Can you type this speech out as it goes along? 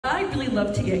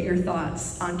love to get your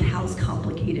thoughts on Cal's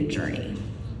complicated journey.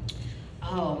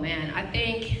 Oh man, I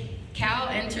think Cal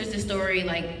enters the story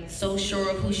like so sure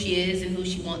of who she is and who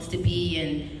she wants to be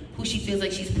and who she feels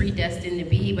like she's predestined to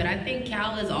be. But I think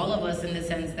Cal is all of us in the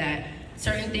sense that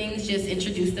certain things just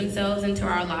introduce themselves into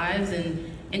our lives and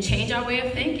change our way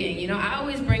of thinking. You know, I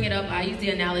always bring it up. I use the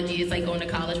analogy, it's like going to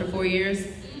college for 4 years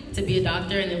to be a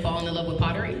doctor and then falling in love with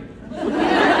pottery. Fuck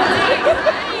that,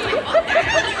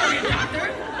 I don't want to be a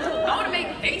doctor. I want to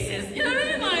make faces, you know what I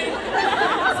mean? Like,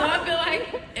 so I feel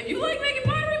like, if you like making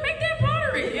pottery, make that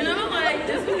pottery, you know? Like,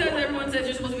 just because everyone says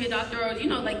you're supposed to be a doctor or, you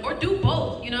know, like, or do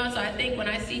both, you know? So I think when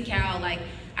I see Cal, like,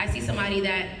 I see somebody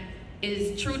that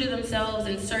is true to themselves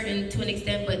and certain to an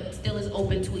extent, but still is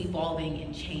open to evolving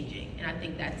and changing. And I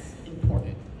think that's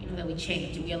important, you know, that we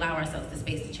change and we allow ourselves the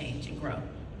space to change and grow.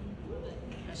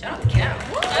 Shout out to Cal.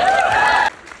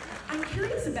 I'm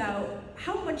curious about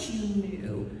how much you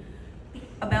knew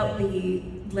about the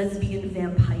lesbian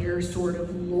vampire sort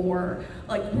of lore.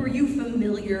 Like, were you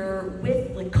familiar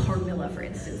with, like, Carmilla, for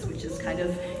instance, which is kind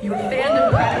of your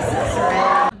fandom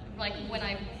predecessor? Like, when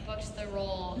I booked the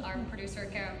role, our producer,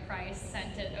 Kara Price,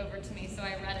 sent it over to me, so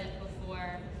I read it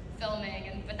before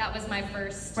filming, but that was my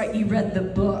first... Right, you read the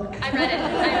book. I read it.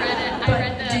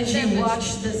 But did you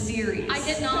watch the series? I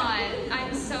did not.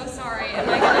 I'm so sorry.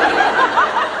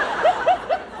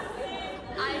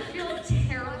 I feel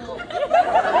terrible.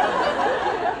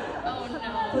 Oh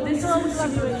no. Well, this is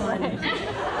super fun. I think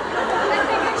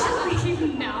I should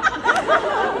leave now.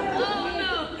 Oh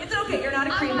no. It's okay, you're not a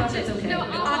cream puff, it's okay. No,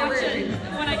 I'll watch it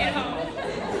when I get home.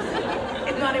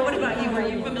 Imani, what about you? Were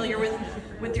you familiar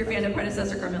with your fandom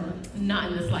predecessor, Carmilla?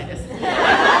 Not in the slightest.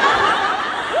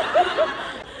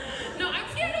 No, I'm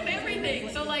scared of everything.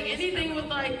 So like anything with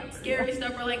like scary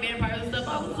stuff or like vampires and stuff,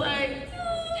 I was like,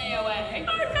 Stay away.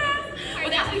 But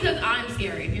that's because I'm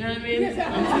scary, you know what I mean? I'm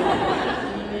scary. You know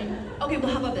what I mean? Okay,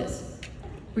 well, how about this?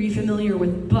 Were you familiar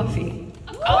with Buffy?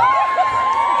 Of course.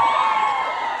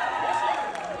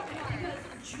 Because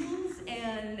Jules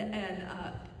and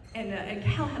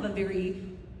Cal have a very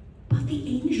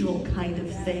Buffy Angel kind of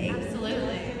thing.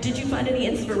 Absolutely. Did you find any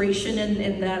inspiration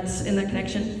in that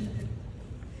connection?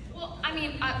 Well, I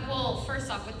mean, first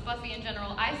off, with Buffy in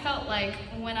general, I felt like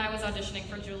when I was auditioning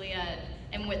for Juliet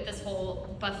and with this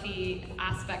whole Buffy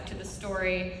aspect to the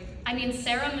story, I mean,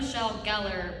 Sarah Michelle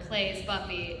Gellar plays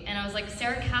Buffy, and I was like,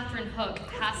 Sarah Catherine Hook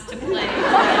has to play.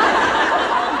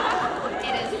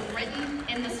 It is written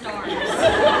in the stars.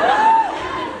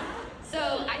 So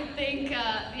I think,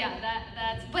 yeah,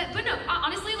 that's, but no,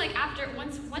 honestly, like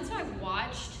once I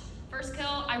watched First Kill,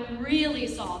 I really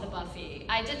saw the Buffy.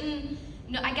 I didn't,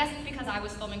 no, I guess it's because I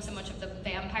was filming so much of the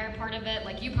vampire part of it.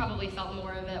 Like, you probably felt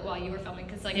more of it while you were filming,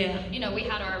 because like, yeah. You know, we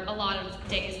had a lot of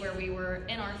days where we were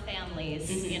in our families,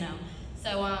 you know.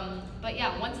 So, but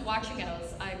yeah, once watching it,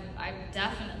 I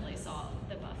definitely saw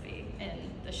the Buffy in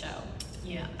the show.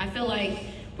 Yeah, I feel like,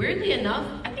 weirdly enough,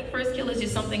 I think First Kill is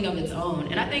just something of its own.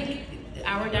 And I think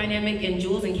our dynamic and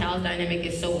Jules and Cal's dynamic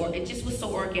is it just was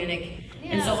so organic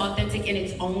and so authentic in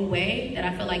its own way that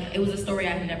I feel like it was a story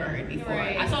I've never heard before.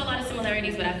 Right. I saw a lot of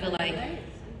similarities, but I feel like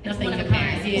nothing one of a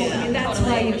compares. kind. Yeah, Well, I mean, that's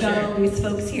totally, why you've for got sure. all these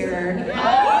folks here.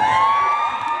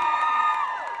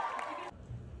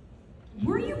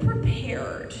 Were you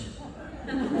prepared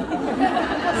for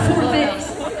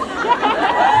this?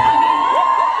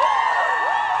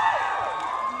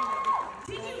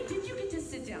 Did you get to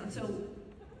sit down? So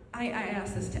I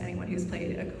asked this to anyone who's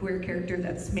played a queer character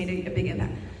that's made a big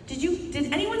impact.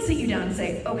 Did anyone sit you down and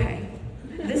say, okay,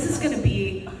 this is gonna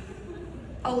be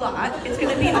a lot, it's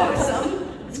gonna be awesome,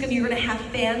 you're gonna have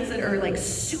fans that are like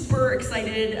super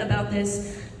excited about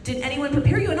this. Did anyone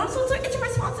prepare you? And also it's a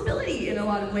responsibility in a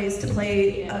lot of ways to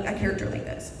play a character like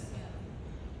this.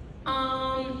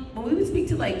 When we would speak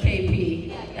to like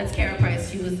KP, that's Kara Price,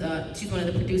 she's one of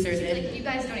the producers, and Like, you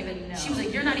guys don't even know. she was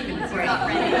like, you're not even ready. We're not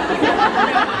ready. You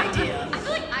have no idea. I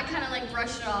feel like I kind of like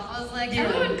brushed it off. I was like, Yeah.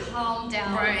 everyone calm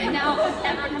down. Right. And now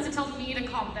everyone has to tell me to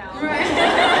calm down. Right.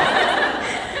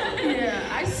 Yeah,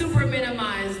 I super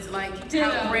minimized like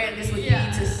how grand this would be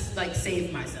to like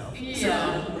save myself.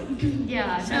 Yeah. So,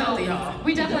 Yeah, shout out to y'all.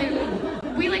 we definitely,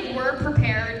 we like were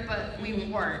prepared, but we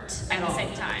weren't at the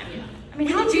same time. Yeah. I mean,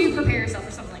 how do you prepare yourself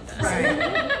for something like this?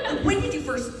 Right. When did you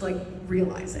first like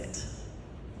realize it?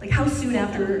 Like how soon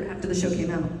after the show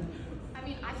came out? I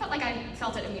mean, I felt like I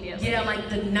felt it immediately. Yeah, like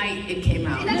the night it came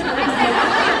out. That's what I said.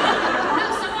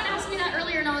 No, someone asked me that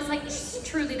earlier, and I was like,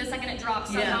 truly, the second it dropped,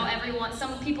 somehow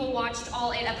some people watched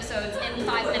all 8 episodes in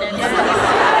 5 minutes.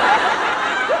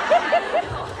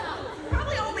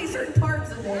 Probably only certain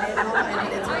parts of it.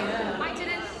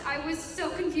 I was so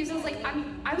confused. I was like,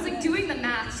 I I was like doing the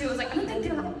math too. I was like, I don't think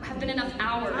there have been enough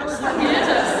hours for me to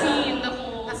have seen the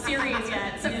whole series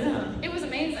yet. So it was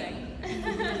amazing.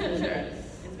 Sure.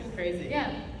 It's been crazy.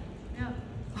 Yeah. Yeah.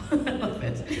 I love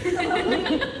it.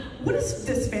 What has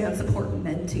this fan support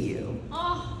meant to you?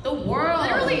 Oh, The world.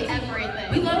 literally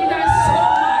everything. We love you guys so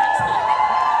much.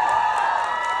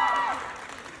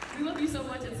 We love you so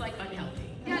much, it's like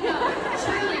unhealthy. Yeah, no,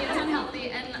 truly, it's unhealthy,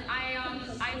 and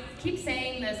I keep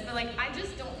saying this, but like, I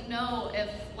just don't know if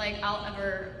like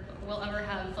we'll ever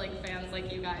have like fans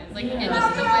like you guys, like in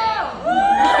just the way.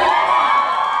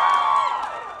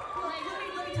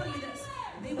 Let me tell you this.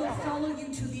 They will follow you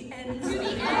to the end. To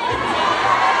the end.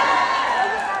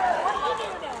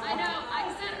 I know.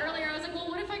 I said earlier, I was like, well,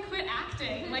 what if I quit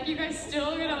acting? Like, you guys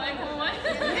still gonna like, well, what?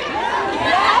 They're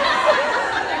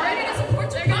ready to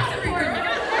support your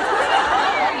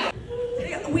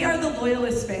We are the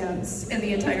loyalist fans in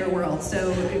the entire world,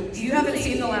 so you haven't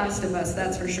seen The Last of Us,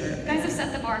 that's for sure. You guys have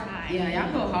set the bar high. Yeah,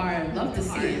 y'all go hard. Love to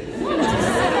see it.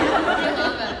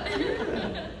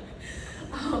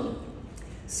 I love it.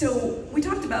 So we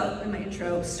talked about in my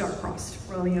intro, star-crossed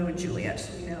Romeo and Juliet.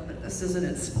 So we know that this is an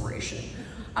inspiration.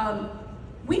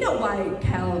 We know why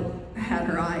Cal had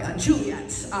her eye on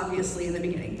Juliet, obviously, in the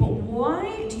beginning. But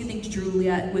why do you think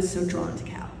Juliet was so drawn to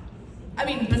Cal? I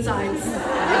mean, besides...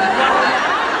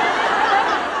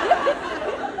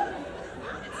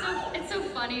 It's so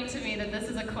funny to me that this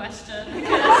is a question.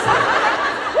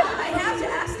 I have to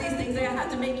ask these things. I have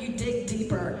to make you dig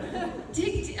deeper.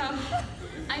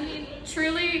 I mean,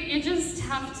 truly, you just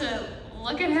have to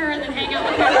look at her and then hang out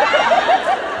with her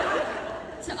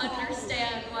to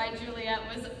understand why Juliet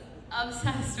was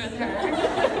obsessed with her.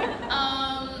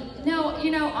 No,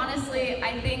 you know, honestly,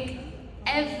 I think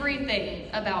everything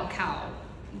about Cal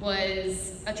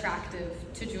was attractive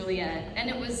to Juliet, and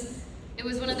it was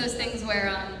one of those things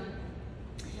where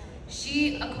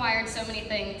she acquired so many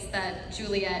things that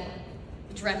Juliet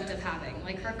dreamt of having,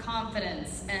 like her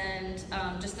confidence and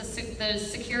just the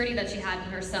security that she had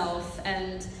in herself,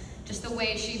 and just the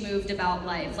way she moved about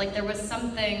life. Like, there was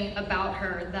something about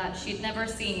her that she'd never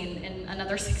seen in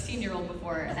another 16-year-old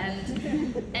before,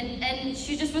 and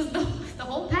she just was the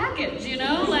whole package, you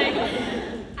know? Like,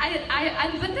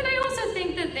 but then I also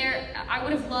think that I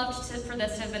would have loved for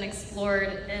this to have been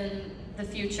explored in the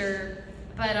future.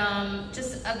 But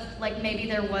like, maybe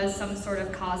there was some sort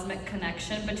of cosmic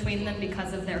connection between them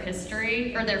because of their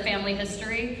history, or their family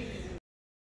history.